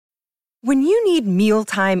When you need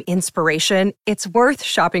mealtime inspiration, it's worth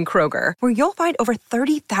shopping Kroger, where you'll find over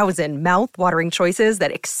 30,000 mouth-watering choices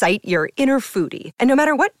that excite your inner foodie. And no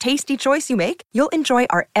matter what tasty choice you make, you'll enjoy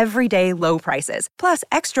our everyday low prices, plus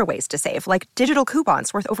extra ways to save, like digital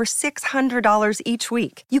coupons worth over $600 each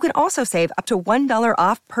week. You can also save up to $1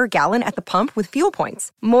 off per gallon at the pump with fuel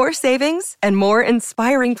points. More savings and more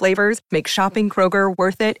inspiring flavors make shopping Kroger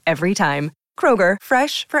worth it every time. Kroger,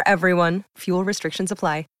 fresh for everyone. Fuel restrictions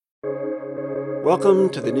apply. Welcome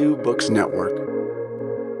to the New Books Network.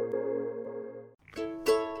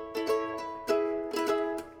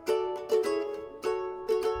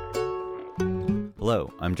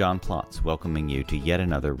 Hello, I'm John Plotz, welcoming you to yet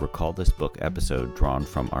another Recall This Book episode drawn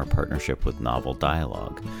from our partnership with Novel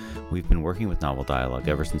Dialogue. We've been working with Novel Dialogue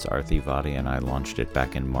ever since Arthi Vadia and I launched it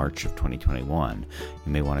back in March of 2021.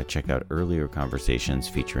 You may want to check out earlier conversations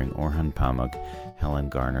featuring Orhan Pamuk, Helen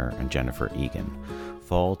Garner, and Jennifer Egan.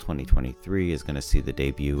 Fall 2023 is going to see the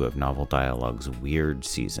debut of Novel Dialogue's Weird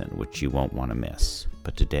season, which you won't want to miss.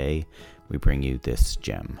 But today, we bring you this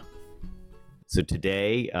gem. So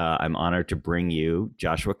today, I'm honored to bring you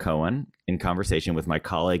Joshua Cohen in conversation with my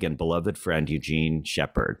colleague and beloved friend Eugene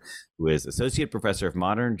Sheppard, who is Associate Professor of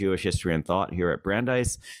Modern Jewish History and Thought here at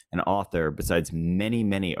Brandeis and author, besides many,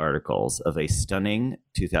 many articles, of a stunning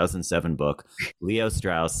 2007 book, Leo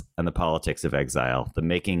Strauss and the Politics of Exile, The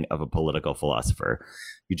Making of a Political Philosopher.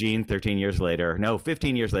 Eugene, 15 years later,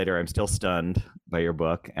 I'm still stunned by your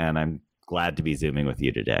book, and I'm glad to be Zooming with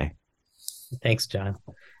you today. Thanks, John.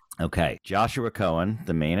 Okay, Joshua Cohen,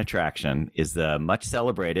 the main attraction, is the much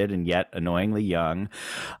celebrated and yet annoyingly young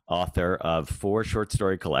author of 4 short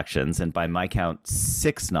story collections, and by my count,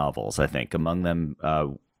 6 novels, I think. Among them,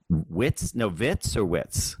 Wits.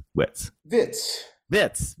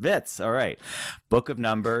 Vits. All right. Book of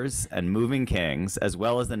Numbers and Moving Kings, as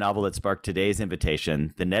well as the novel that sparked today's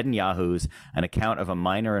invitation, The Netanyahus, an account of a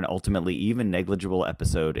minor and ultimately even negligible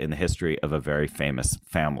episode in the history of a very famous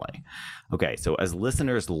family. Okay, so as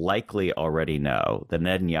listeners likely already know, the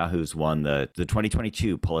Netanyahus won the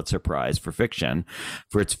 2022 Pulitzer Prize for fiction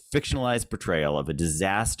for its fictionalized portrayal of a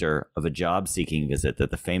disaster of a job-seeking visit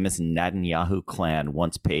that the famous Netanyahu clan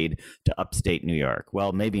once paid to upstate New York.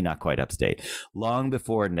 Well, maybe not quite upstate. Long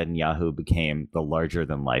before Netanyahu became the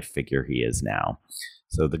larger-than-life figure he is now.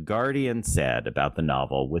 So The Guardian said about the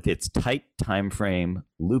novel, with its tight time frame,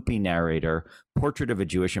 loopy narrator, portrait of a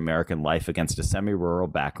Jewish American life against a semi-rural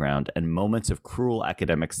background, and moments of cruel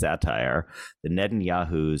academic satire, the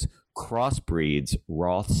Netanyahus crossbreeds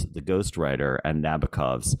Roth's The Ghostwriter and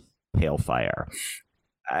Nabokov's Pale Fire.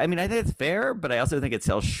 I mean, I think it's fair, but I also think it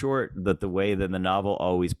sells short that the way that the novel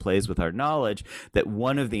always plays with our knowledge that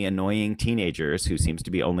one of the annoying teenagers, who seems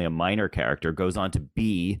to be only a minor character, goes on to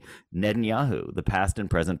be Netanyahu, the past and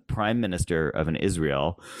present prime minister of an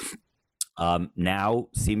Israel, now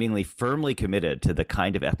seemingly firmly committed to the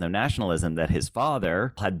kind of ethno-nationalism that his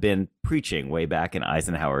father had been preaching way back in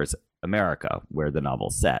Eisenhower's America, where the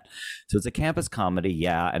novel's set. So it's a campus comedy,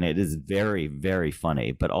 yeah, and it is very, very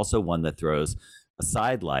funny, but also one that throws a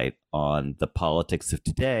sidelight on the politics of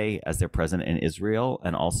today as they're present in Israel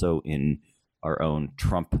and also in our own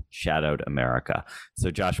Trump-shadowed America.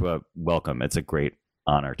 So Joshua, welcome. It's a great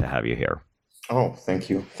honor to have you here. Oh,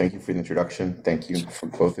 thank you. Thank you for the introduction. Thank you from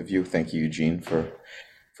both of you. Thank you, Eugene, for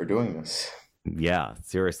doing this. Yeah,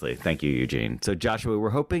 seriously. Thank you, Eugene. So Joshua,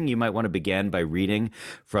 we're hoping you might want to begin by reading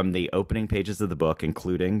from the opening pages of the book,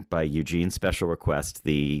 including, by Eugene's special request,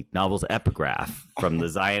 the novel's epigraph from the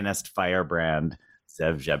Zionist firebrand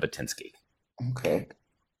Zev Jabotinsky. Okay.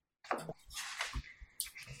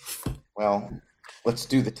 Well, let's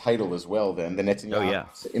do the title as well then. The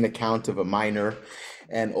Netanyahus, an account of a minor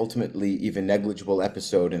and ultimately even negligible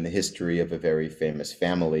episode in the history of a very famous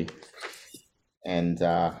family. And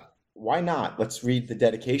why not? Let's read the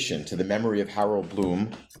dedication to the memory of Harold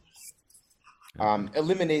Bloom.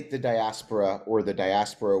 Eliminate the diaspora, or the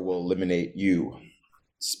diaspora will eliminate you.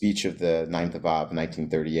 Speech of the 9th of Av,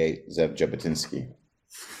 1938, Zev Jabotinsky.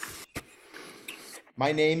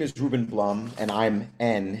 My name is Reuben Blum, and I'm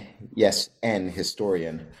an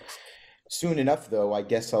historian. Soon enough, though, I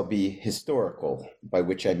guess I'll be historical, by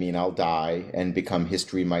which I mean I'll die and become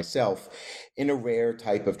history myself, in a rare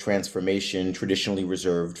type of transformation traditionally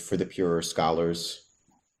reserved for the purer scholars.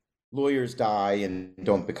 Lawyers die and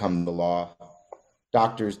don't become the law.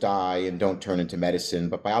 Doctors die and don't turn into medicine,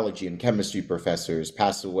 but biology and chemistry professors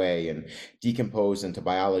pass away and decompose into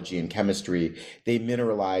biology and chemistry. They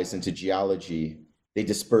mineralize into geology. They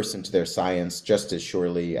disperse into their science just as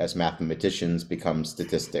surely as mathematicians become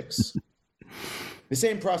statistics. The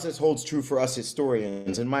same process holds true for us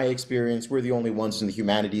historians. In my experience, we're the only ones in the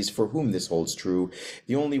humanities for whom this holds true.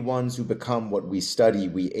 The only ones who become what we study.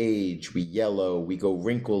 We age, we yellow, we go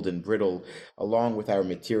wrinkled and brittle, along with our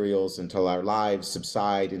materials until our lives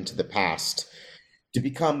subside into the past, to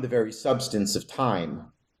become the very substance of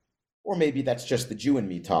time. Or maybe that's just the Jew in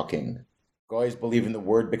me talking. Goys believe in the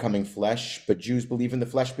word becoming flesh, but Jews believe in the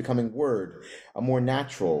flesh becoming word, a more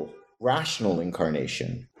natural, rational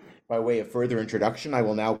incarnation. By way of further introduction, I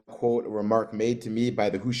will now quote a remark made to me by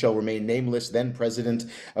the who shall remain nameless then president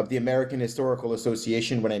of the American Historical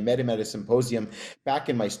Association when I met him at a symposium back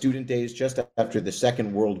in my student days just after the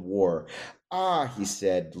Second World War. Ah, he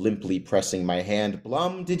said, limply pressing my hand.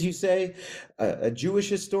 Blum, did you say? A Jewish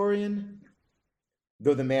historian?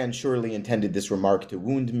 Though the man surely intended this remark to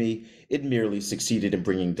wound me, it merely succeeded in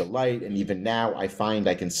bringing delight, and even now I find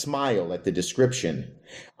I can smile at the description.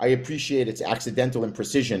 I appreciate its accidental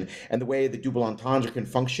imprecision and the way the double entendre can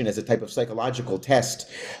function as a type of psychological test.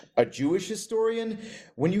 A Jewish historian?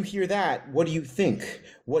 When you hear that, what do you think?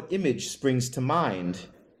 What image springs to mind?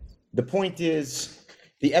 The point is,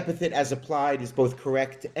 the epithet as applied is both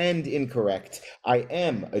correct and incorrect. I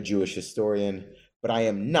am a Jewish historian, but I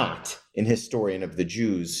am not an historian of the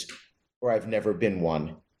Jews, or I've never been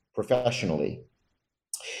one professionally.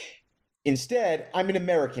 Instead, I'm an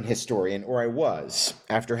American historian, or I was.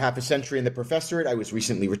 After half a century in the professorate, I was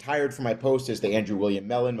recently retired from my post as the Andrew William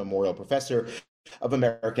Mellon Memorial Professor of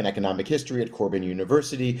American Economic History at Corban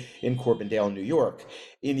University in Corbindale, New York,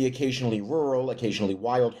 in the occasionally rural, occasionally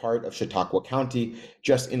wild heart of Chautauqua County,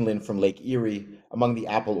 just inland from Lake Erie, among the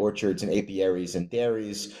apple orchards and apiaries and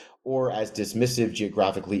dairies, or as dismissive,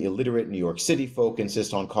 geographically illiterate New York City folk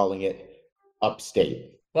insist on calling it,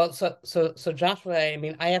 upstate. Well, so Joshua, I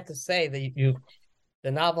mean, I have to say that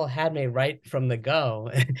the novel had me right from the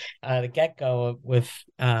get-go with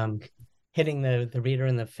hitting the reader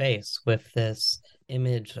in the face with this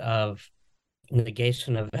image of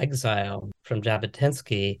negation of exile from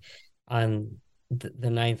Jabotinsky on the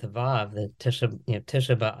 9th of Av, the Tisha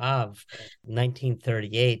B'Av,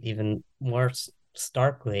 1938, even more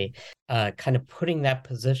starkly, kind of putting that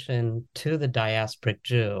position to the diasporic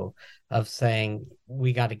Jew of saying,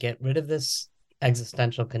 we got to get rid of this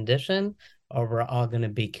existential condition or we're all going to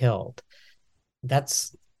be killed.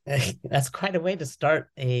 That's quite a way to start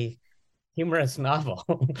a humorous novel.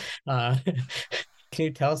 Can you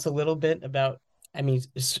tell us a little bit about, I mean,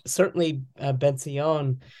 certainly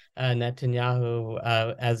Benzion Netanyahu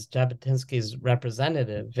as Jabotinsky's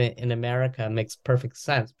representative in America makes perfect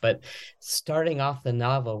sense. But starting off the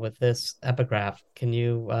novel with this epigraph, can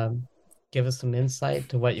you give us some insight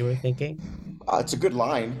to what you were thinking? It's a good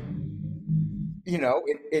line. You know,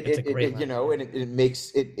 it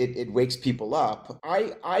makes it wakes people up.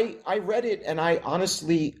 I read it and I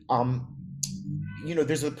honestly,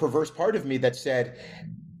 there's a perverse part of me that said,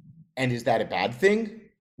 and is that a bad thing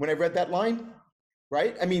when I read that line?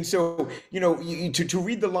 Right? I mean, so, to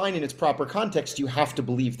read the line in its proper context, you have to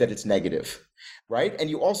believe that it's negative, right? And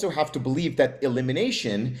you also have to believe that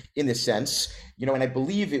elimination, in a sense, and I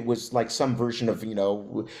believe it was like some version of,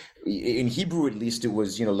 in Hebrew at least, it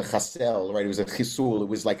was, lechasel, right? It was a chisul, it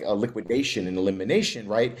was like a liquidation and elimination,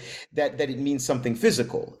 right? That it means something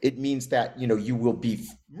physical. It means that, you will be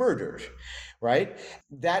murdered, right?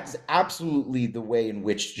 That's absolutely the way in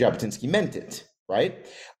which Jabotinsky meant it. Right?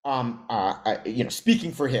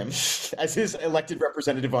 Speaking for him as his elected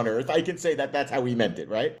representative on earth, I can say that that's how he meant it,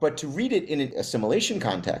 right? But to read it in an assimilation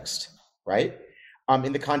context, right?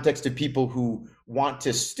 In the context of people who want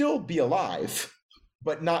to still be alive,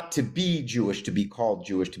 but not to be Jewish, to be called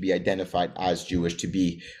Jewish, to be identified as Jewish, to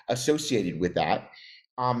be associated with that,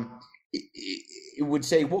 it would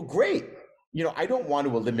say, well, great. I don't want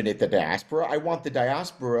to eliminate the diaspora. I want the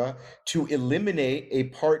diaspora to eliminate a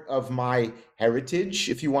part of my heritage,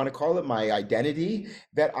 if you want to call it, my identity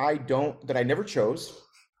that I never chose,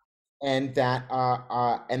 and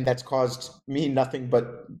that's caused me nothing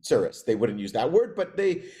but service. They wouldn't use that word, but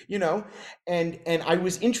they, and I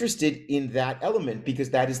was interested in that element because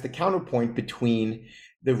that is the counterpoint between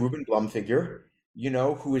the Reuben Blum figure,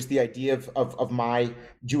 who is the idea of my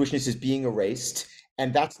Jewishness as being erased.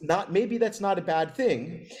 And that's not a bad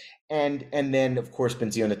thing. And then, of course,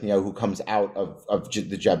 Benzion Netanyahu, who comes out of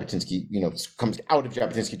the Jabotinsky, comes out of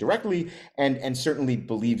Jabotinsky directly and certainly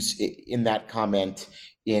believes in that comment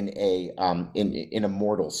in a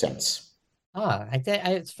mortal sense.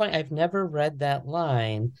 It's funny. I've never read that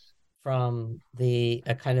line from a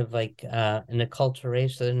kind of like an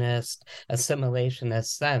acculturationist,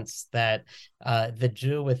 assimilationist sense that the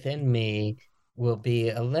Jew within me will be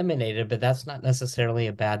eliminated, but that's not necessarily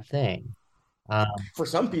a bad thing. For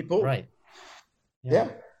some people, right? Yeah.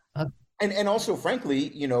 Uh, And also,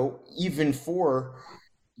 frankly, even for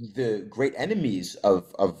the great enemies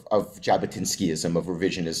of Jabotinskyism, of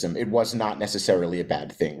revisionism, it was not necessarily a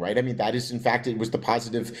bad thing, right? I mean, that is, in fact, it was the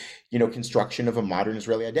positive, construction of a modern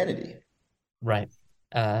Israeli identity. right.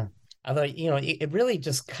 Uh, Although, it really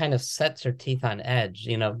just kind of sets your teeth on edge,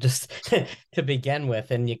 just to begin with,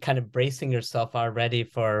 and you're kind of bracing yourself already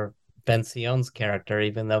for Ben Sion's character,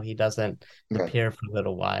 even though he doesn't Right. appear for a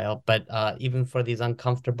little while. But even for these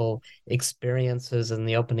uncomfortable experiences in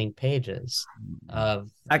the opening pages of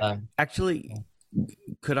Actually,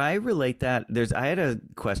 could I relate that? I had a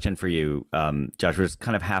question for you, Josh, was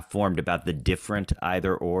kind of half formed about the different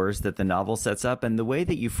either ors that the novel sets up, and the way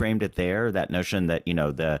that you framed it there, that notion that,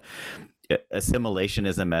 the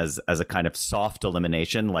assimilationism as a kind of soft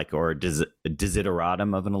elimination, or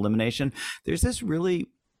desideratum of an elimination. There's this really,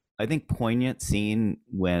 I think, poignant scene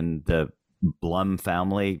when the Blum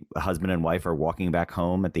family, husband and wife, are walking back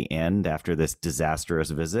home at the end after this disastrous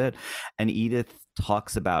visit, and Edith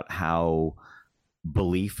talks about how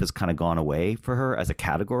belief has kind of gone away for her as a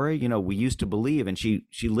category. We used to believe, and she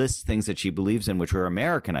lists things that she believes in, which were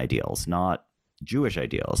American ideals, not Jewish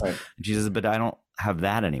ideals. Right. And she says, but I don't have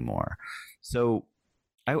that anymore. So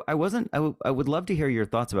I would love to hear your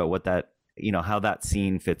thoughts about what that, how that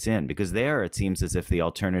scene fits in, because there it seems as if the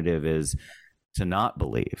alternative is to not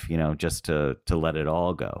believe, just to let it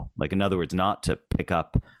all go. Like, in other words, not to pick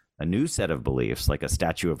up a new set of beliefs, like a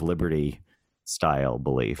Statue of Liberty style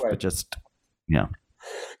belief, Right. but just,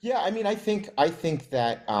 Yeah, I mean, I think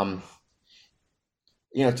that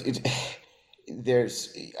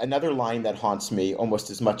there's another line that haunts me almost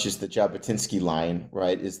as much as the Jabotinsky line,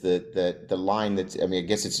 right? Is the line that, I mean, I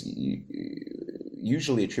guess it's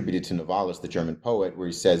usually attributed to Novalis, the German poet, where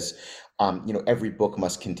he says, every book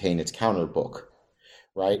must contain its counter book.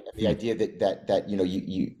 Right. The idea that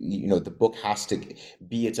the book has to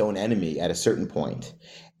be its own enemy at a certain point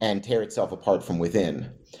and tear itself apart from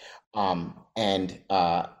within. For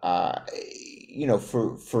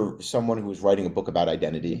someone who is writing a book about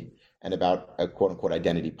identity and about a quote unquote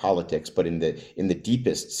identity politics, but in the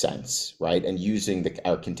deepest sense, right, and using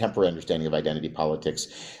our contemporary understanding of identity politics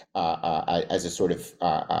as a sort of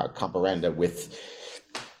comparenda with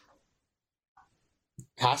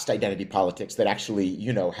past identity politics that actually,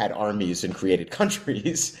 had armies and created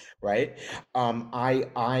countries, right?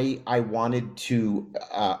 I wanted to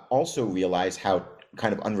also realize how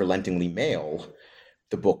kind of unrelentingly male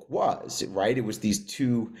the book was, right? It was these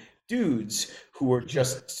two dudes who were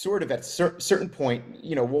just sort of at a certain point,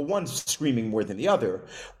 one's screaming more than the other,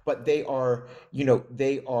 but they are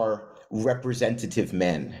representative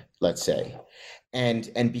men, let's say.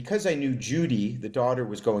 And because I knew Judy, the daughter,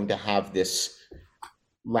 was going to have this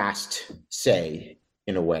last say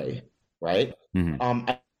in a way, right? Mm-hmm.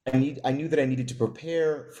 I knew that I needed to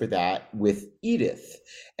prepare for that with Edith,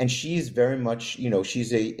 and she's very much,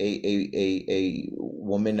 she's a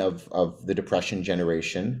woman of the Depression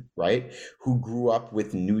generation, right? Who grew up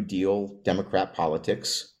with New Deal Democrat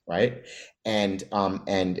politics, right? And all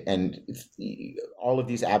of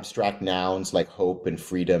these abstract nouns like hope and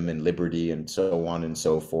freedom and liberty and so on and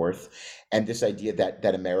so forth, and this idea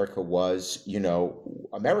that America was the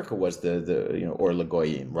Or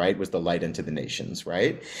Lagoyim, right? Was the light unto the nations,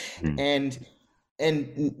 right? Mm.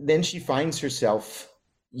 And then she finds herself,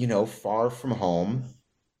 far from home,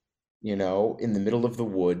 in the middle of the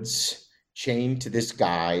woods, chained to this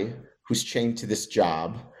guy who's chained to this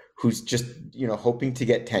job, who's just, hoping to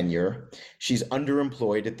get tenure. She's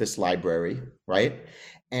underemployed at this library, right?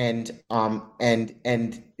 And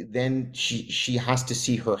then she has to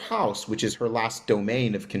see her house, which is her last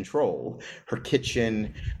domain of control, her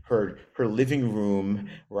kitchen, her living room,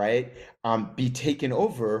 right, be taken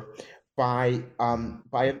over by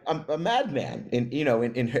a madman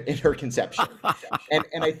in her conception.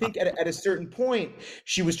 and I think at a certain point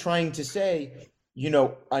she was trying to say,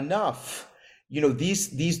 enough.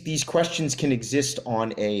 These questions can exist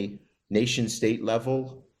on a nation state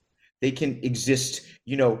level. They can exist,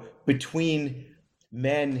 between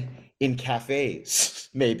men in cafes,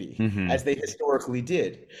 maybe, as they historically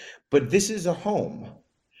did. But this is a home.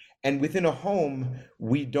 And within a home,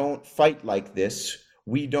 we don't fight like this.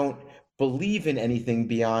 We don't believe in anything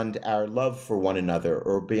beyond our love for one another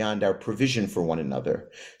or beyond our provision for one another.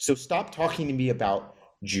 So stop talking to me about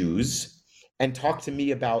Jews and talk to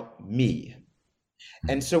me about me.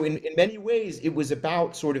 And so in many ways, it was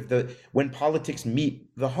about sort of when politics meet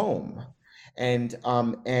the home. And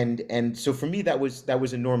so for me, that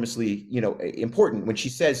was enormously, important when she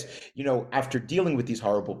says, after dealing with these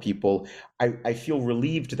horrible people, I feel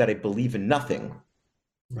relieved that I believe in nothing.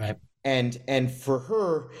 Right. And for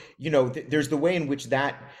her, there's the way in which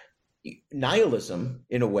that nihilism,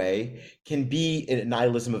 in a way, can be a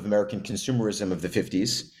nihilism of American consumerism of the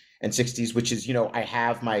 50s and 60s, which is, I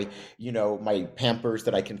have my, my Pampers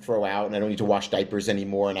that I can throw out and I don't need to wash diapers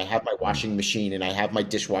anymore. And I have my washing machine and I have my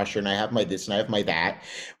dishwasher and I have my this and I have my that,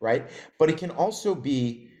 right? But it can also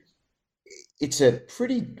be, it's a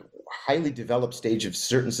pretty highly developed stage of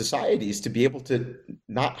certain societies to be able to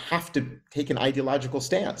not have to take an ideological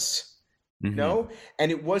stance. And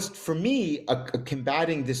it was for me a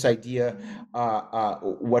combating this idea,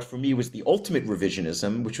 what for me was the ultimate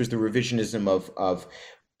revisionism, which was the revisionism of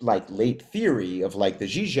like late theory of like the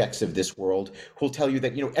Zizeks of this world, who'll tell you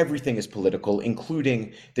that everything is political,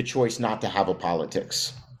 including the choice not to have a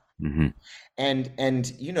politics. And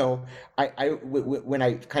when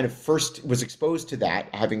I kind of first was exposed to that,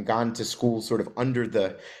 having gone to school sort of under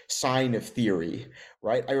the sign of theory,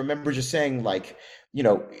 right? I remember just saying like,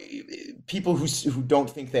 people who don't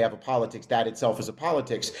think they have a politics, that itself is a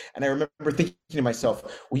politics. And I remember thinking to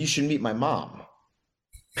myself, well, you should meet my mom.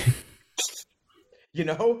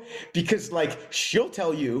 Because like she'll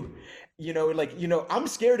tell you, I'm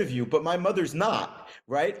scared of you, but my mother's not,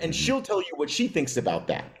 right? And she'll tell you what she thinks about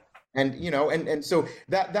that. And and so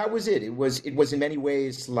that was it. It was in many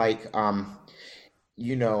ways like the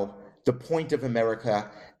point of America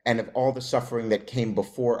and of all the suffering that came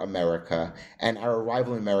before America and our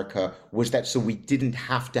arrival in America was that so we didn't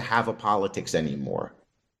have to have a politics anymore.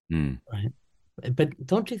 Right. But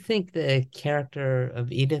don't you think the character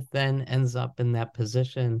of Edith then ends up in that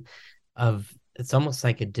position of, it's almost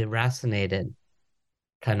like a deracinated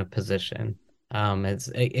kind of position.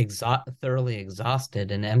 It's thoroughly exhausted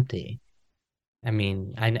and empty. I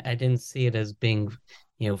mean, I didn't see it as being,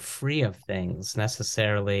 free of things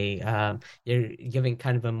necessarily. You're giving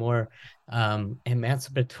kind of a more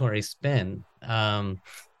emancipatory spin of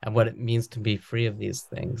what it means to be free of these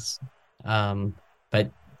things.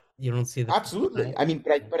 But you don't see that. Absolutely. I mean,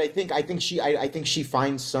 but I think she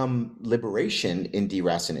finds some liberation in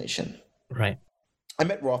deracination. Right. I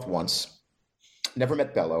met Roth once. Never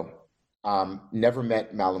met Bellow. Never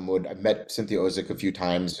met Malamud. I've met Cynthia Ozick a few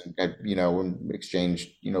times, and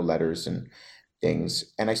exchanged, letters and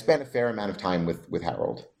things. And I spent a fair amount of time with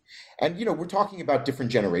Harold. And, we're talking about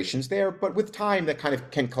different generations there, but with time that kind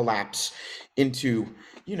of can collapse into,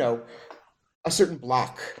 a certain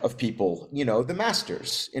block of people, the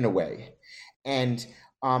masters in a way. And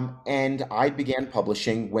I began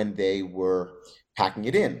publishing when they were packing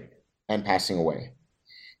it in and passing away.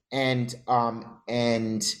 And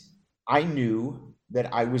I knew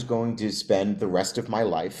that I was going to spend the rest of my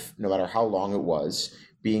life, no matter how long it was,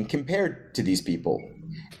 being compared to these people.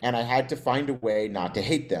 And I had to find a way not to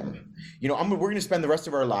hate them. We're going to spend the rest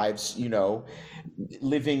of our lives,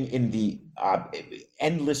 living in the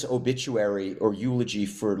endless obituary or eulogy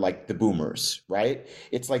for like the boomers, right?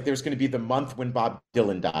 It's like there's going to be the month when Bob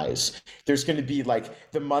Dylan dies. There's going to be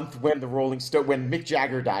like the month when when Mick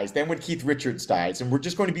Jagger dies, then when Keith Richards dies, and we're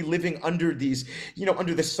just going to be living under these,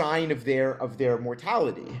 under the sign of their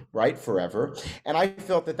mortality, right, forever. And I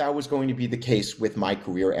felt that was going to be the case with my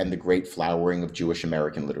career and the great flowering of Jewish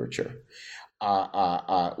American literature.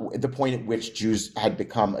 The point at which Jews had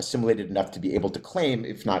become assimilated enough to be able to claim,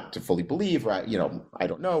 if not to fully believe, I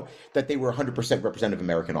don't know, that they were 100% representative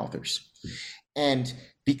American authors. And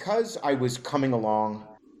because I was coming along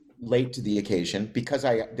late to the occasion, because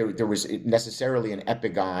there was necessarily an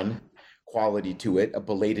epigon quality to it, a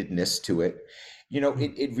belatedness to it,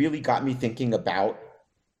 it really got me thinking about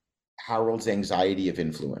Harold's anxiety of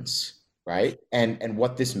influence, right? And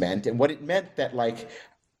what this meant, and what it meant that like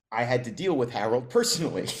I had to deal with Harold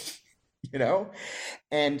personally,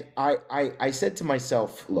 and I said to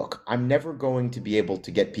myself, look, I'm never going to be able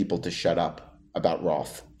to get people to shut up about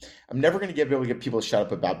Roth. I'm never going to be able to get people to shut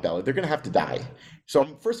up about Bella. They're going to have to die. So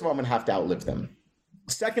first of all, I'm going to have to outlive them.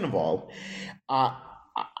 Second of all,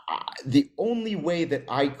 the only way that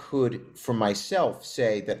I could for myself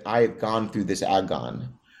say that I have gone through this agon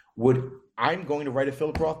I'm going to write a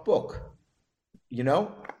Philip Roth book.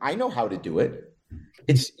 I know how to do it.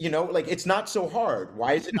 It's, it's not so hard.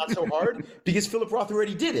 Why is it not so hard? Because Philip Roth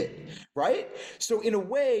already did it, right? So in a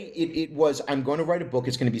way, it was, I'm going to write a book.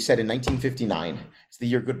 It's going to be set in 1959. It's the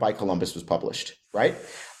year Goodbye Columbus was published, right?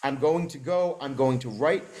 I'm going to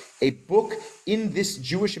write a book in this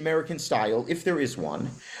Jewish American style, if there is one,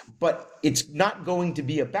 but it's not going to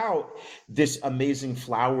be about this amazing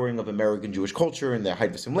flowering of American Jewish culture and the height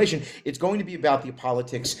of assimilation. It's going to be about the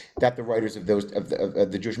politics that the writers of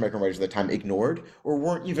the Jewish American writers of the time ignored or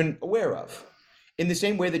weren't even aware of. in the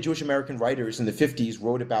same way that Jewish American writers in the 50s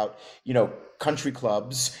wrote about, country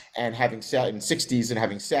clubs and having sex in 60s and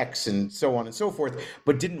having sex and so on and so forth,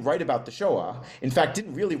 but didn't write about the Shoah. In fact,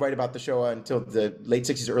 didn't really write about the Shoah until the late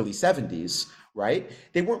 60s, early 70s, right?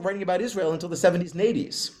 They weren't writing about Israel until the 70s and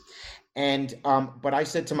 80s. And but I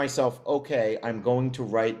said to myself, okay, I'm going to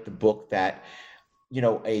write the book that,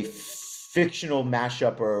 a fictional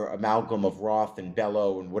mashup or amalgam of Roth and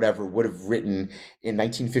Bellow and whatever would have written in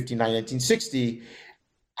 1959, 1960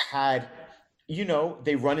 had,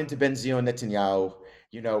 they run into Ben-Zion Netanyahu,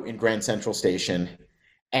 in Grand Central Station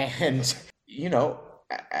and,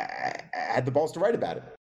 had the balls to write about it.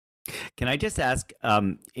 Can I just ask,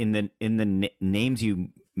 in the names you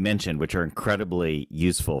mentioned, which are incredibly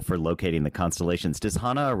useful for locating the constellations, does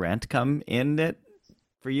Hannah Arendt come in it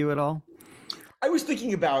for you at all? I was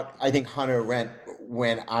thinking about, I think, Hannah Arendt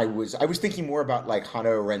when I was thinking more about like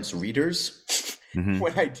Hannah Arendt's readers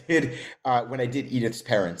when I did Edith's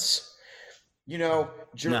Parents.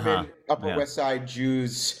 German, Upper West Side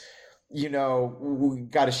Jews, who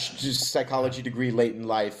got a psychology degree late in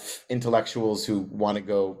life, intellectuals who want to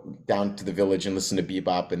go down to the village and listen to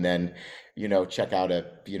bebop and then, check out a,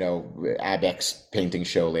 Abex painting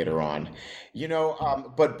show later on,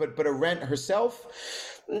 but Arendt herself,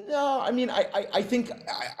 no, I mean, I think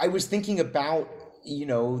I was thinking about,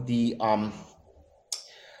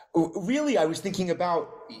 really, I was thinking about,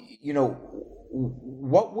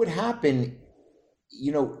 what would happen,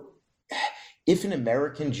 if an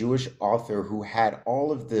American Jewish author who had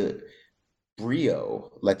all of the brio,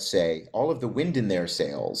 let's say, all of the wind in their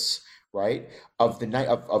sails, right, of the night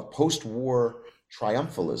of post-war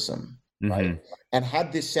triumphalism, right, and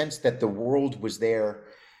had this sense that the world was their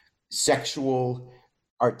sexual,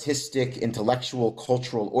 artistic, intellectual,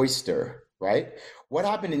 cultural oyster, right? What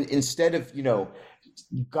happened instead of,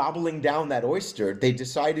 gobbling down that oyster, they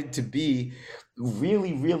decided to be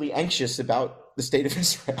really, really anxious about the state of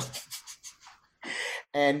Israel.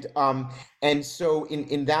 And so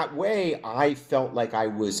in that way, I felt like I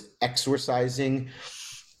was exorcising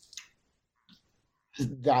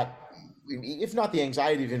that, if not the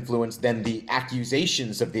anxiety of influence, then the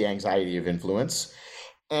accusations of the anxiety of influence,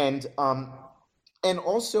 and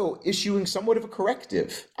also issuing somewhat of a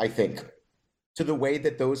corrective, I think, to the way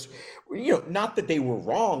that those, not that they were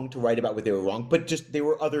wrong to write about what they were wrong, but just there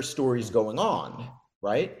were other stories going on,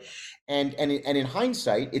 right? And in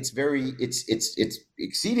hindsight, it's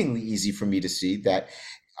exceedingly easy for me to see that.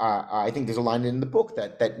 I think there's a line in the book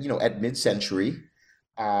that at mid-century,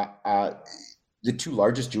 the two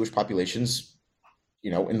largest Jewish populations,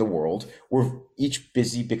 in the world were each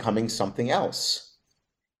busy becoming something else,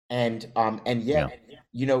 and yet,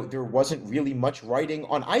 there wasn't really much writing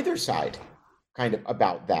on either side kind of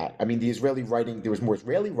about that. I mean, there was more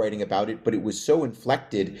Israeli writing about it, but it was so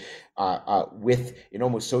inflected with an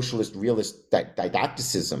almost socialist realist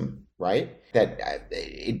didacticism, right? That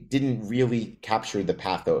it didn't really capture the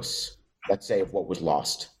pathos, let's say, of what was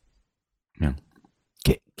lost. Yeah.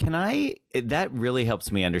 That really helps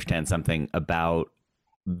me understand something about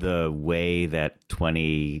the way that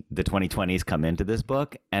the 2020s come into this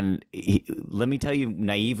book. And let me tell you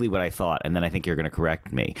naively what I thought, and then I think you're going to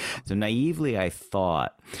correct me. So naively, I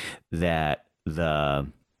thought that the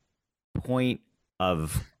point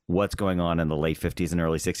of what's going on in the late 50s and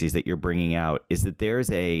early 60s that you're bringing out is that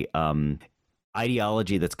there's a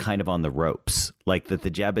ideology that's kind of on the ropes, like that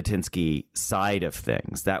the Jabotinsky side of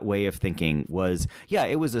things, that way of thinking was,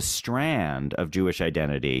 it was a strand of Jewish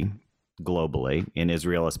identity globally, in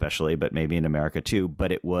Israel especially, but maybe in America too.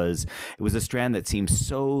 But it was a strand that seemed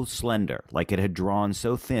so slender, like it had drawn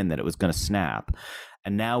so thin that it was going to snap.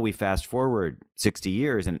 And now we fast forward 60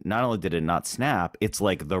 years, and not only did it not snap, it's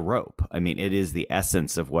like the rope. I mean, it is the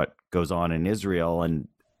essence of what goes on in Israel, and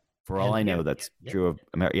for all I know, that's true of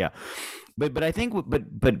America. Yeah. But I think,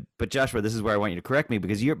 but Joshua, this is where I want you to correct me,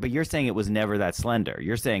 because you're saying it was never that slender.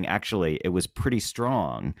 You're saying actually it was pretty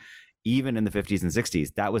strong. Even in the 50s and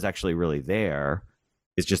 60s, that was actually really there.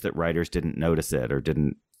 It's just that writers didn't notice it, or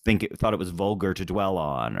thought it was vulgar to dwell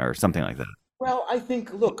on, or something like that. Well, I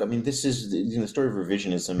think, look, I mean, this is the story of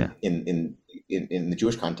revisionism in the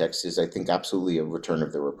Jewish context is, I think, absolutely a return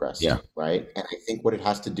of the repressed, right? And I think what it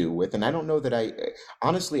has to do with, and I don't know that I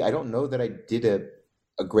did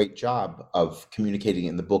a great job of communicating it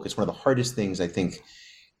in the book. It's one of the hardest things I think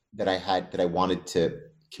that I wanted to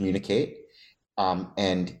communicate.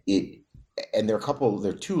 And there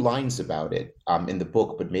are two lines about it in the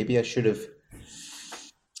book, but maybe I should have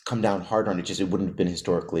come down hard on it. Just it wouldn't have been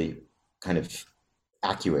historically kind of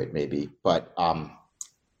accurate, maybe. But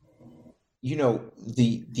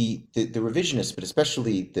the revisionists, but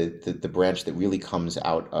especially the branch that really comes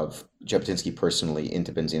out of Jabotinsky personally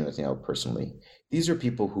into Benjamin Netanyahu personally, these are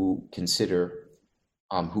people who consider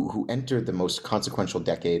who entered the most consequential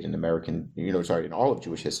decade in in all of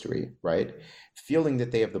Jewish history, right? Feeling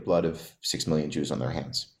that they have the blood of 6 million Jews on their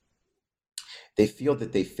hands. They feel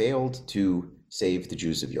that they failed to save the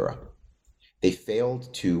Jews of Europe. They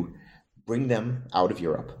failed to bring them out of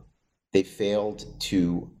Europe. They failed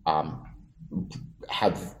to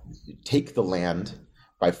take the land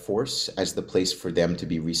by force as the place for them to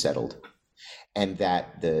be resettled, and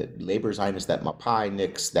that the labor Zionists, that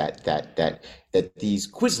Mapainiks, that these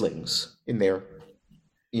Quislings in their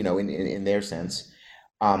in their sense,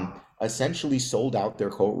 essentially sold out their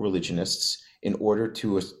co-religionists in order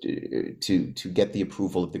to get the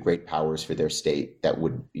approval of the great powers for their state that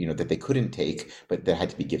would that they couldn't take, but that had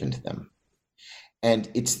to be given to them.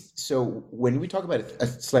 And it's so when we talk about a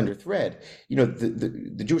slender thread,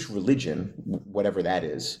 the Jewish religion, whatever that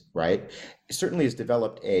is, right, certainly has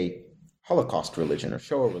developed a Holocaust religion or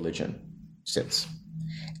Shoah religion since.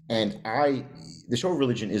 And the Shoah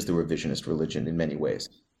religion is the revisionist religion in many ways.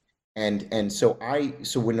 And so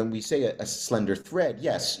when we say a slender thread,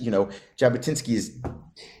 yes, Jabotinsky is,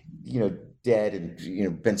 dead, and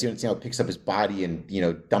Benzion Netanyahu picks up his body and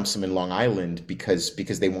dumps him in Long Island because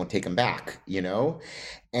they won't take him back, and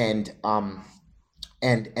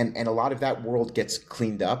a lot of that world gets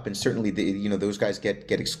cleaned up, and certainly those guys get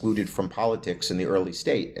excluded from politics in the early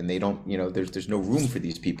state, and they don't there's no room for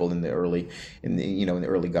these people in the early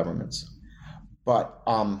governments, but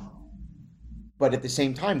at the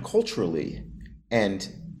same time, culturally and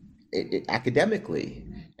academically,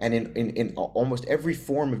 and in almost every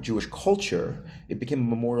form of Jewish culture, it became a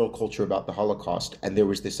memorial culture about the Holocaust. And there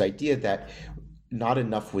was this idea that not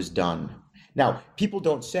enough was done. Now, people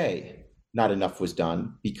don't say not enough was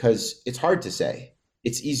done because it's hard to say.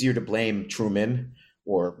 It's easier to blame Truman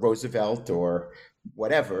or Roosevelt or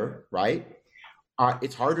whatever, right?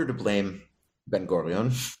 It's harder to blame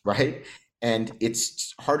Ben-Gurion, right? And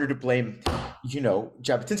it's harder to blame,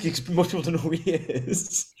 Jabotinsky, because most people don't know who he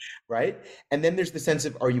is, right? And then there's the sense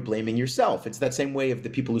of, are you blaming yourself? It's that same way of the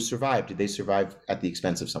people who survived. Did they survive at the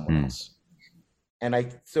expense of someone else? And in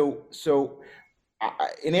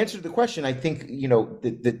answer to the question, I think,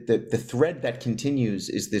 the thread that continues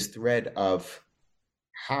is this thread of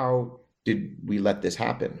how did we let this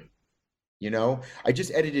happen? I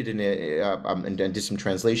just edited and did some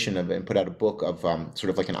translation of it and put out a book of sort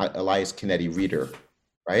of like an Elias Canetti reader,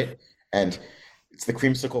 right? And it's the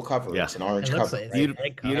creamsicle cover. Yeah. It's an orange cover. Right?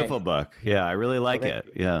 Beautiful book. Yeah, I really like it.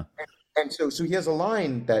 Yeah. And so he has a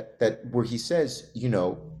line that where he says,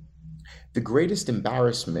 the greatest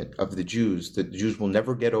embarrassment of the Jews that the Jews will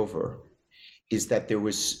never get over is that there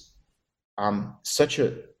was such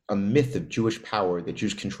a myth of Jewish power that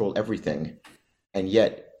Jews control everything, and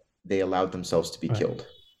yet they allowed themselves to be killed.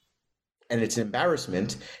 And it's an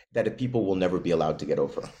embarrassment that a people will never be allowed to get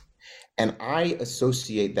over. And I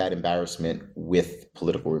associate that embarrassment with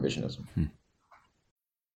political revisionism.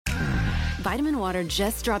 Vitamin Water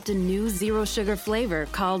just dropped a new zero sugar flavor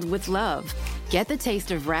called With Love. Get the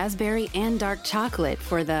taste of raspberry and dark chocolate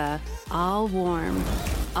for the all warm,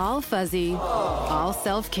 all fuzzy, all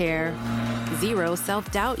self-care, zero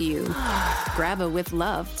self-doubt you. Grab a With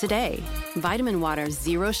Love today. Vitamin Water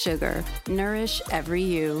Zero Sugar. Nourish every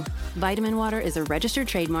you. Vitamin Water is a registered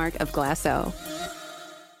trademark of Glasso.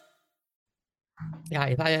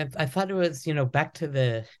 Yeah, I thought it was, back to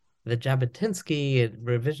the Jabotinsky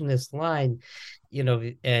revisionist line,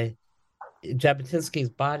 Jabotinsky's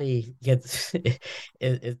body gets,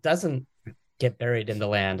 it doesn't get buried in the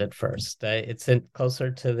land at first. It's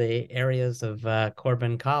closer to the areas of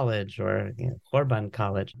Corban College or Corban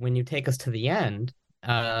College. When you take us to the end,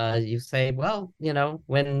 you say, well,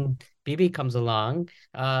 when Bibi comes along,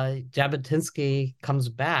 Jabotinsky comes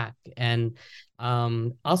back. And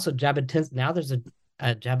also Jabotinsky, now there's a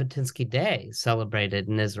Jabotinsky Day celebrated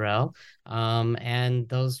in Israel. And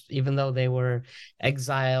those, even though they were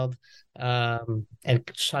exiled and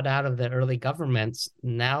shut out of the early governments,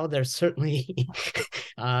 now they're certainly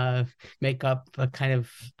make up a kind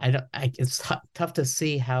of, it's tough to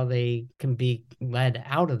see how they can be led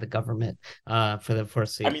out of the government for the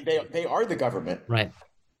foreseeable. I mean, they are the government. Right.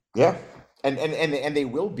 Yeah. And they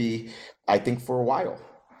will be, I think, for a while.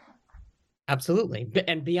 Absolutely.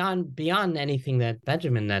 And beyond anything that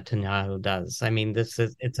Benjamin Netanyahu does. I mean,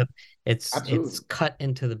 it's cut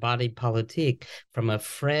into the body politique from a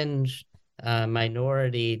fringe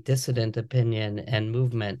minority dissident opinion and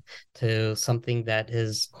movement to something that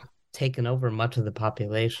has taken over much of the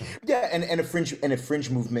population. Yeah, and a fringe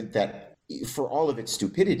movement that for all of its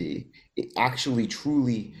stupidity, it actually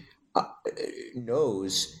truly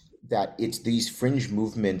knows that it's these fringe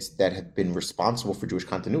movements that have been responsible for Jewish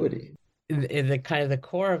continuity. In the kind of the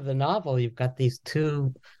core of the novel, you've got these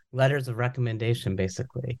two letters of recommendation,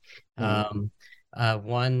 basically.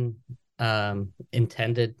 One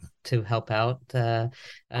intended to help out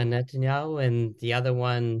Netanyahu, and the other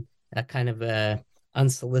one a kind of a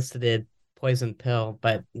unsolicited poison pill,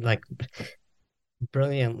 but like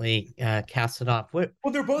brilliantly cast it off. Well,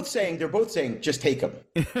 they're both saying just take them.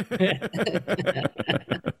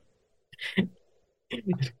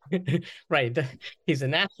 Right. He's a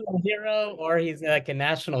national hero or he's like a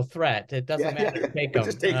national threat. It doesn't matter. Take him.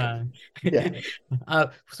 Just take him.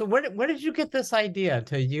 So where did you get this idea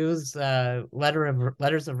to use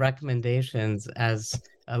letters of recommendations as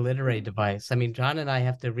a literary device? I mean, John and I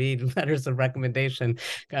have to read letters of recommendation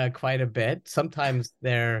quite a bit. Sometimes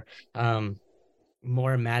they're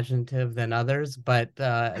more imaginative than others, but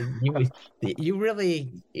you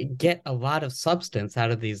really get a lot of substance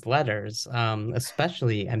out of these letters,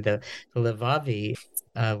 especially and the Levavi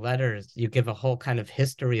letters. You give a whole kind of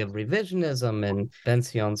history of revisionism and Ben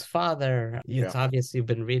Sion's father. It's obvious you've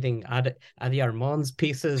been reading Adi Armon's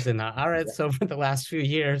pieces in Haaretz over the last few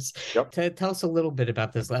years. Tell us a little bit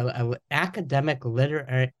about this academic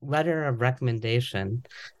letter of recommendation.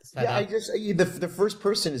 The first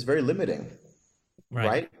person is very limiting.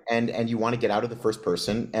 Right. And you want to get out of the first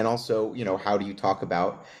person. And also, how do you talk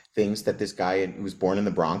about things that this guy who was born in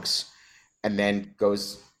the Bronx and then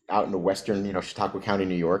goes out into Western, Chautauqua County,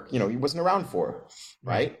 New York, he wasn't around for,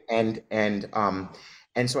 right? And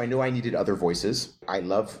so I knew I needed other voices. I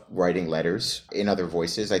love writing letters in other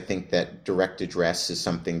voices. I think that direct address is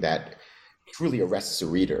something that truly arrests a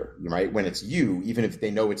reader, right? When it's you, even if they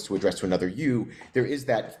know it's to address to another you, there is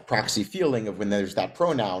that proxy feeling of when there's that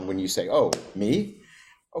pronoun, when you say, oh, me?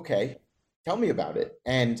 Okay, tell me about it.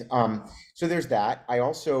 And so there's that. I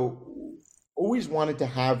also always wanted to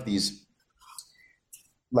have these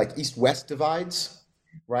like East-West divides,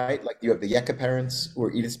 right? Like you have the Yeka parents who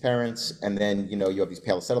are Edith's parents, and then, you have these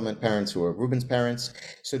Pale Settlement parents who are Reuben's parents.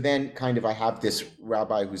 So then kind of I have this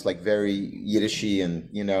rabbi who's like very Yiddishy and,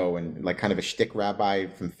 and like kind of a shtick rabbi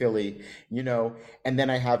from Philly, and then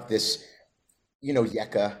I have this,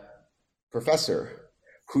 Yeka professor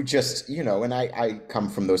who just, and I come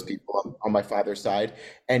from those people on my father's side,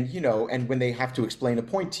 and, and when they have to explain a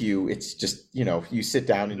point to you, it's just, you sit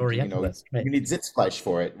down and, you need Sitzfleisch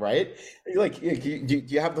for it, right? You're like, do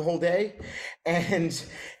you have the whole day?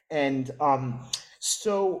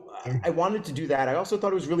 So I wanted to do that. I also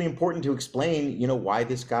thought it was really important to explain, why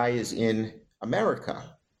this guy is in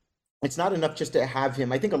America. It's not enough just to have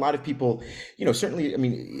him. I think a lot of people, certainly, I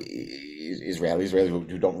mean, Israelis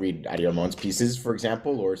who don't read Adi Armon's pieces, for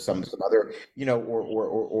example, or some other,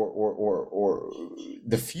 or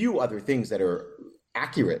the few other things that are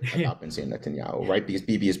accurate about Ben Netanyahu, right? Because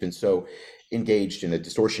Bibi has been so engaged in a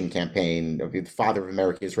distortion campaign of the father of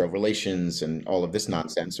America-Israel relations and all of this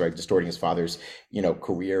nonsense, right? Distorting his father's,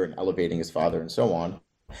 career and elevating his father and so on.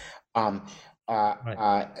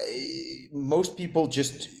 Most people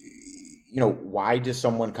just, why does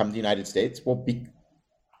someone come to the United States? Well,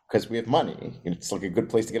 because we have money. It's like a good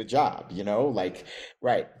place to get a job,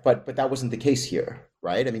 right. But that wasn't the case here,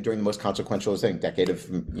 right? I mean, during the most consequential decade of,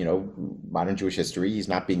 modern Jewish history, he's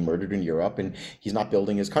not being murdered in Europe and he's not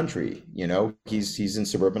building his country, he's in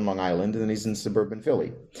suburban Long Island and then he's in suburban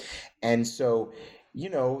Philly. And so,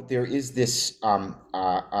 there is this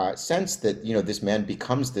sense that, this man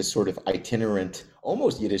becomes this sort of itinerant,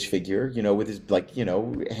 almost Yiddish figure, with his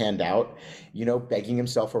hand out, begging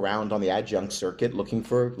himself around on the adjunct circuit, looking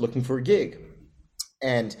for a gig.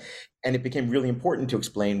 And it became really important to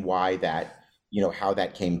explain why that, how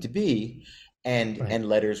that came to be. And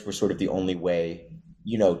letters were sort of the only way,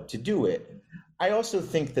 to do it. I also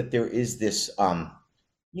think that there is this,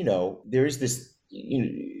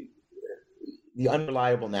 the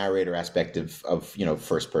unreliable narrator aspect of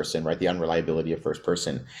first person, right? The unreliability of first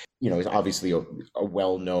person, is obviously a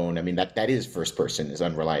well-known, I mean, that is first person is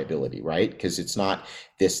unreliability, right? Because it's not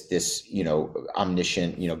this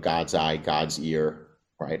omniscient, God's eye, God's ear,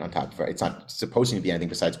 right? On top of it. It's not supposed to be anything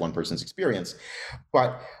besides one person's experience.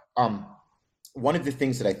 But one of the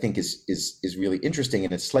things that I think is really interesting,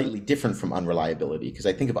 and it's slightly different from unreliability, because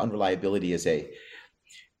I think of unreliability as a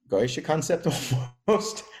Goyish concept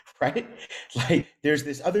almost, right? Like there's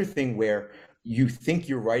this other thing where you think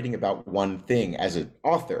you're writing about one thing as an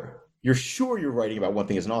author, You're sure you're writing about one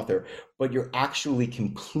thing as an author, but you're actually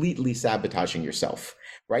completely sabotaging yourself,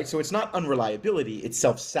 right? So it's not unreliability, it's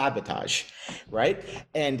self-sabotage, right?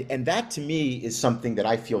 And that to me is something that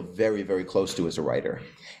I feel very, very close to as a writer.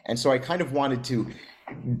 And so I kind of wanted to,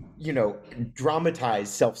 dramatize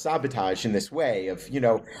self-sabotage in this way of,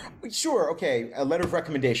 sure, okay, a letter of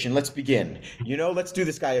recommendation, let's begin. Let's do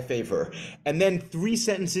this guy a favor. And then 3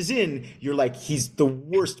 sentences in, you're like, he's the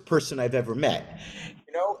worst person I've ever met.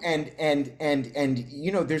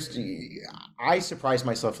 There's, I surprise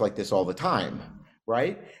myself like this all the time,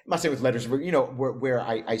 right? I'm not saying with letters, where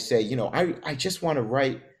I say, I just want to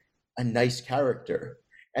write a nice character.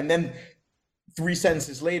 And then 3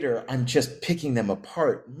 sentences later, I'm just picking them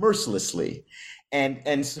apart mercilessly.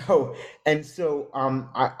 So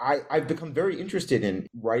I've become very interested in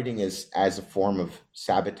writing as a form of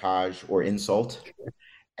sabotage or insult.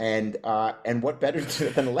 And what better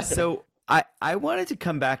than a letter? So I wanted to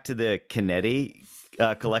come back to the Kennedy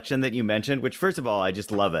collection that you mentioned, which, first of all, I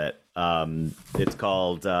just love it. It's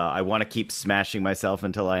called I Want to Keep Smashing Myself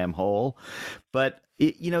Until I Am Whole. But,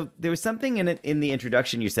 there was something in it in the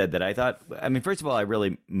introduction you said that I thought, first of all, it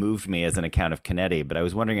really moved me as an account of Kennedy, but I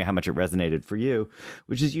was wondering how much it resonated for you,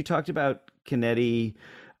 which is you talked about Kennedy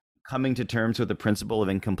coming to terms with the principle of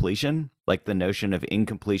incompletion, like the notion of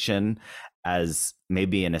incompletion as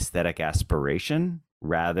maybe an aesthetic aspiration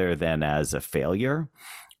rather than as a failure.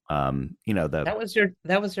 That was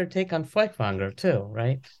your take on Feuchtwanger too,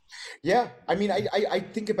 right? Yeah, I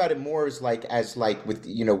think about it more as with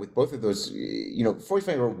with both of those,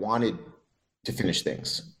 Feuchtwanger wanted to finish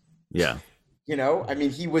things. Yeah.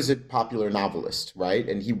 He was a popular novelist, right?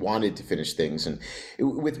 And he wanted to finish things. And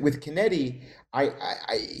with Kennedy, of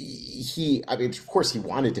course he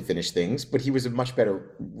wanted to finish things, but he was a much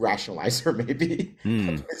better rationalizer, maybe,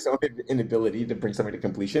 of his own inability to bring something to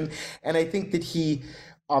completion. And I think that he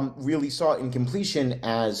really saw incompletion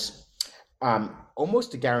as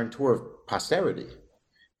almost a guarantor of posterity.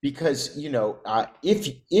 Because,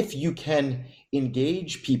 if you can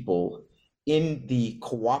engage people in the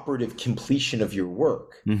cooperative completion of your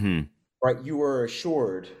work, right, you are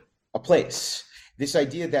assured a place. This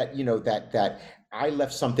idea that, that I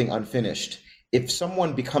left something unfinished. If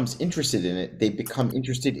someone becomes interested in it, they become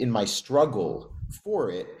interested in my struggle for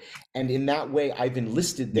it. And in that way, I've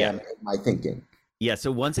enlisted them in my thinking. Yeah.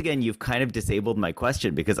 So once again, you've kind of disabled my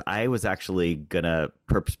question, because I was actually going to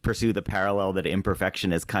pursue the parallel that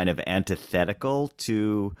imperfection is kind of antithetical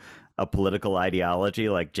to a political ideology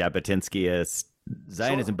like Jabotinskyist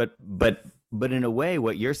Zionism. Sure. But in a way,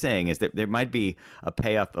 what you're saying is that there might be a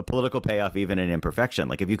payoff, a political payoff, even in imperfection.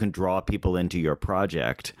 Like if you can draw people into your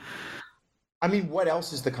project. What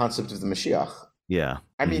else is the concept of the Mashiach? Yeah.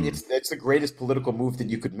 It's the greatest political move that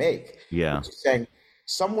you could make. Yeah. Which is saying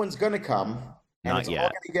someone's going to come and it's all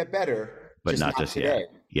going to get better, but not just today.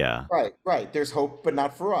 Yeah. Right. There's hope, but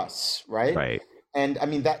not for us. Right. Right. And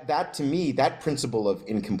that to me, that principle of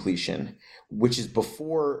incompletion, which is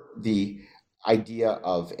before the idea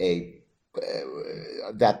of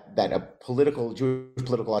that a Jewish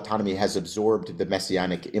political autonomy has absorbed the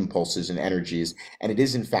messianic impulses and energies, and it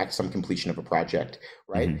is in fact some completion of a project,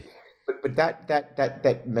 right? Mm-hmm. But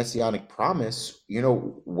that messianic promise,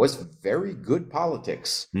 was very good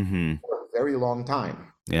politics for a very long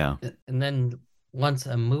time. Yeah. And then once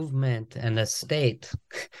a movement and a state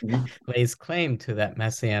lays claim to that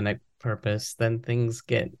messianic purpose, then things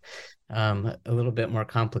get a little bit more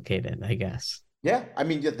complicated, I guess. Yeah,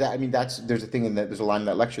 there's a thing in that. There's a line in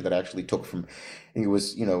that lecture that I actually took from, I think it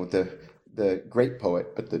was the great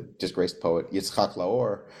poet, but the disgraced poet Yitzhak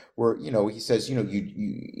Laor, where he says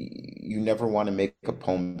you never want to make a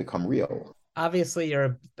poem become real. Obviously,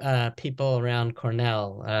 your people around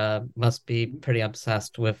Cornell must be pretty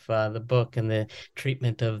obsessed with the book and the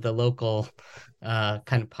treatment of the local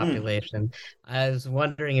kind of population. I was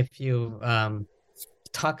wondering if you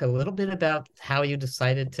talk a little bit about how you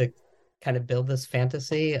decided to kind of build this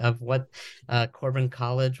fantasy of what Corbin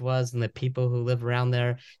College was and the people who live around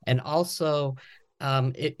there. And also,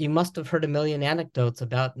 you must have heard a million anecdotes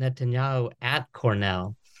about Netanyahu at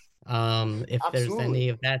Cornell. If there's any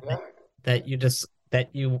of that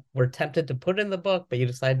that you were tempted to put in the book, but you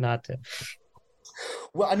decided not to.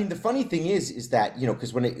 Well, the funny thing is that,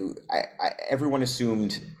 because when everyone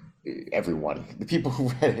assumed, the people who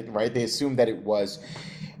read it, right, they assumed that it was,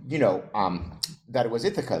 that it was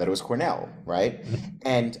Ithaca, that it was Cornell, right?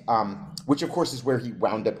 And which of course is where he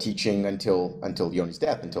wound up teaching until Yoni's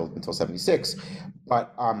death, until 76.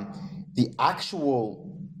 But the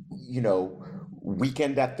actual,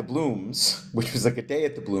 weekend at the Blooms, which was like a day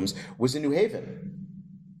at the Blooms, was in New Haven.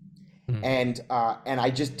 And I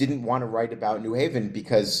just didn't want to write about New Haven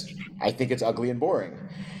because I think it's ugly and boring.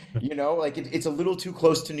 Like it's a little too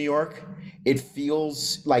close to New York. It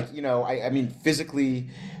feels like, I mean, physically,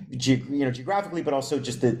 geographically, but also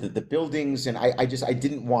just the buildings. And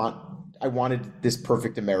I wanted this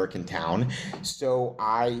perfect American town. So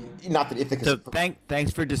not that Ithaca. So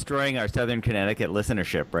thanks for destroying our Southern Connecticut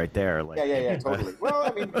listenership right there. Like, yeah, totally. Well,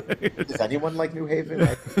 I mean, does anyone like New Haven?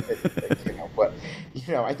 But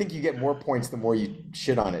I think you get more points the more you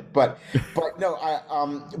shit on it. But no, I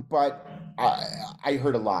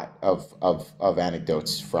heard a lot of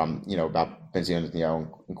anecdotes from about Benzino Netanyahu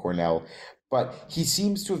and Cornell, but he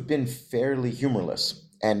seems to have been fairly humorless.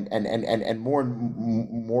 And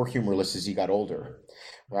more humorless as he got older,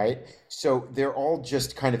 right? So they're all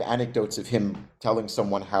just kind of anecdotes of him telling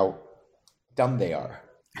someone how dumb they are.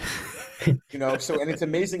 So, and it's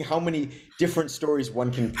amazing how many different stories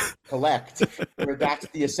one can collect where that's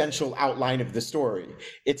the essential outline of the story.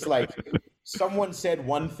 It's like someone said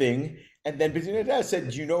one thing, and then Benzino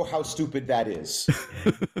said, "Do you know how stupid that is?"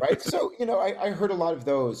 Right? So, I heard a lot of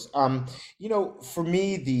those. For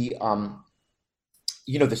me, the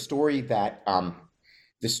story that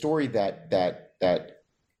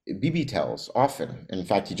Bibi tells often. In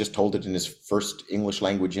fact, he just told it in his first English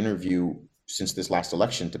language interview since this last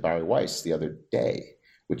election to Barry Weiss the other day,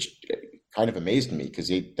 which kind of amazed me because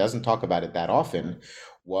he doesn't talk about it that often.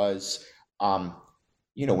 Was when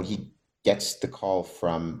he gets the call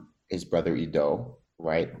from his brother Ido,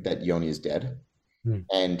 right, that Yoni is dead,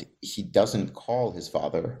 and he doesn't call his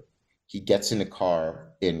father. He gets in a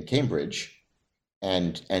car in Cambridge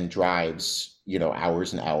and drives,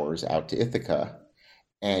 hours and hours out to Ithaca.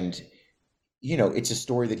 And, it's a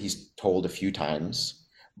story that he's told a few times,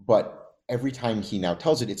 but every time he now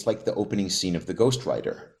tells it, it's like the opening scene of The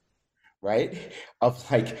Ghostwriter, right? Of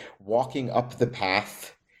like walking up the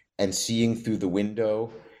path and seeing through the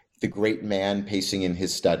window the great man pacing in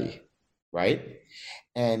his study, right?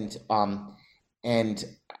 And I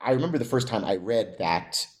remember the first time I read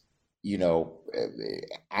that,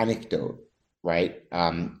 anecdote, right?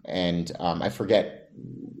 I forget,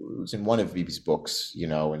 it was in one of Bibi's books,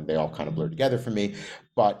 and they all kind of blur together for me.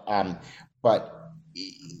 But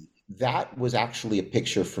that was actually a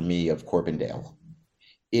picture for me of Corbindale.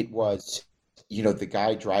 It was, the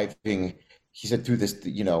guy driving, he said through this,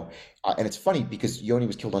 and it's funny because Yoni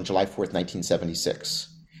was killed on July 4th,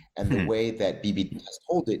 1976. And the way that Bibi has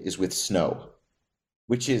told it is with snow,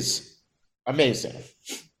 which is amazing.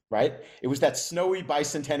 Right? It was that snowy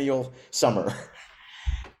bicentennial summer.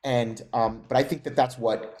 And, but I think that that's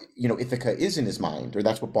what, Ithaca is in his mind, or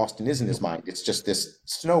that's what Boston is in his mind. It's just this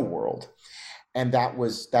snow world. And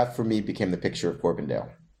that for me became the picture of Corbindale.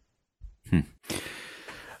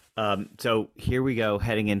 So here we go,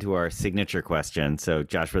 heading into our signature question. So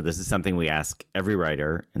Joshua, this is something we ask every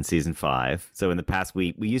writer in season 5. So in the past,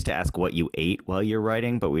 we used to ask what you ate while you're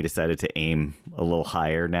writing, but we decided to aim a little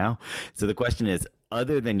higher now. So the question is,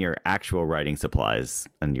 other than your actual writing supplies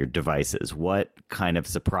and your devices, what kind of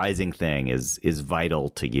surprising thing is vital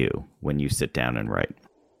to you when you sit down and write?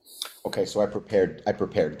 Okay, so I prepared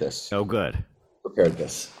this. Oh, good. Prepared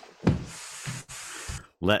this.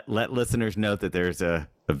 Let listeners note that there's a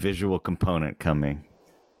visual component coming.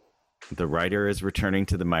 The writer is returning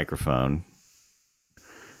to the microphone.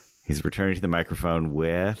 He's returning to the microphone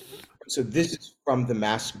with... So this is from the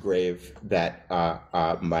mass grave that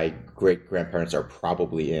my great-grandparents are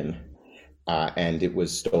probably in, and it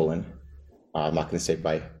was stolen. I'm not going to say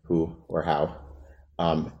by who or how.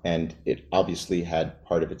 And it obviously had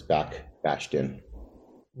part of its back bashed in.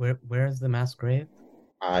 Where is the mass grave?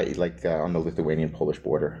 On the Lithuanian-Polish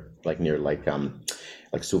border, near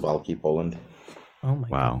Suwałki, Poland. Oh my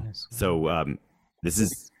goodness! So this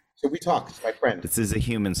is. So we talked, my friend. This is a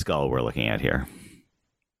human skull we're looking at here.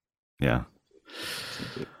 Yeah.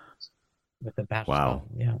 With the bashed skull.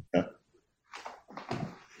 Yeah.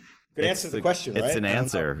 Good answer to the question, right? It's an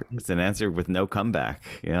answer. It's an answer with no comeback.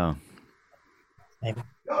 Yeah. Maybe.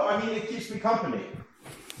 No, I mean, it keeps me company.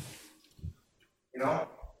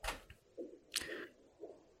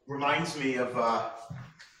 Reminds me of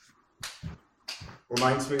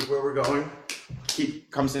where we're going.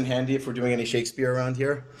 Comes in handy if we're doing any Shakespeare around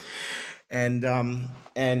here. And I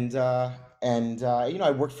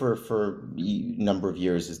worked for a number of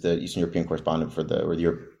years as the Eastern European correspondent the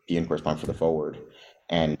European correspondent for the Forward,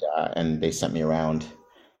 and they sent me around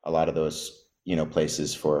a lot of those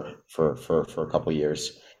places for a couple of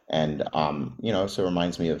years, and so it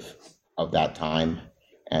reminds me of that time,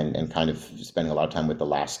 and kind of spending a lot of time with the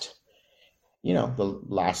last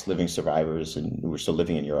living survivors and who were still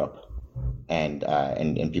living in Europe, and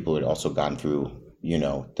people who had also gone through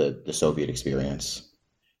the Soviet experience,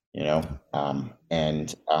 I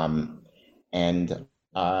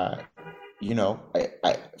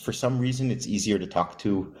for some reason it's easier to talk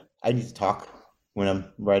to. I need to talk when I'm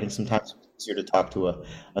writing. Sometimes it's easier to talk to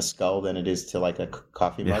a skull than it is to like a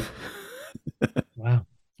coffee mug.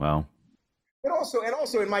 Wow. And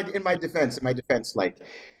also in my defense, like,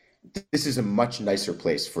 this is a much nicer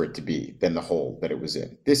place for it to be than the hole that it was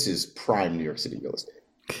in. This is prime New York City real estate.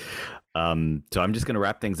 So I'm just going to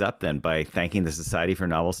wrap things up then by thanking the Society for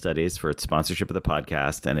Novel Studies for its sponsorship of the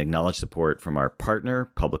podcast and acknowledge support from our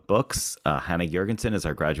partner, Public Books. Hannah Jorgensen is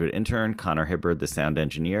our graduate intern, Connor Hibbard, the sound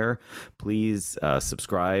engineer. Please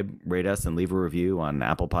subscribe, rate us, and leave a review on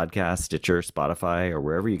Apple Podcasts, Stitcher, Spotify, or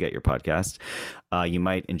wherever you get your podcast. You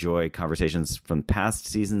might enjoy conversations from past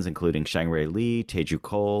seasons, including Shangri Lee, Teju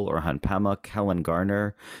Cole, Orhan Pamuk, Helen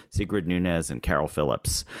Garner, Sigrid Nunez, and Carol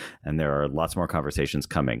Phillips. And there are lots more conversations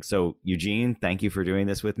coming. So, Eugene, thank you for doing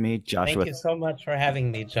this with me. Joshua, thank you so much for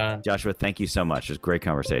having me, John. Joshua, thank you so much. It was a great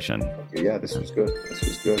conversation. Yeah, this was good.